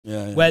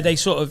where they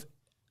sort of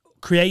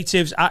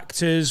creatives,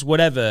 actors,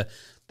 whatever.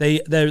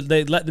 They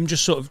let them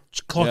just sort of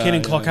clock in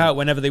and clock out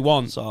whenever they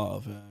want.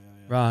 Sort of,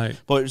 Right.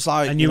 But it's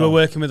like, and you were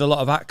working with a lot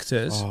of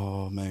actors.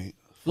 Oh, mate.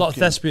 A lot of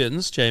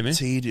thespians, Jamie.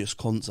 Tedious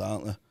cunts,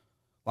 aren't they?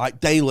 Like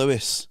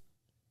Day-Lewis.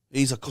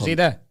 He's a cunt. Is he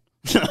there?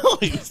 No,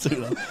 he's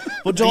doing that.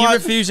 But Are you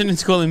refusing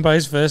to call him by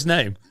his first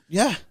name?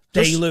 Yeah.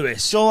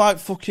 Day-Lewis. So like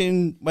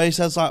fucking, where he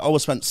says like, oh, I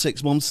spent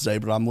 6 months today,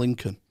 but I'm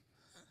Lincoln.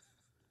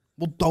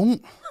 Well,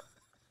 don't.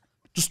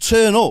 Just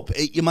turn up,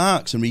 hit your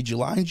marks and read your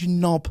lines, you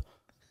knob.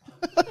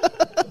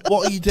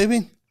 What are you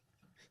doing?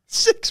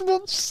 6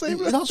 months.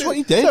 That's what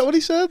he did. Is that what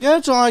he said? Yeah,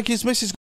 it's like his missus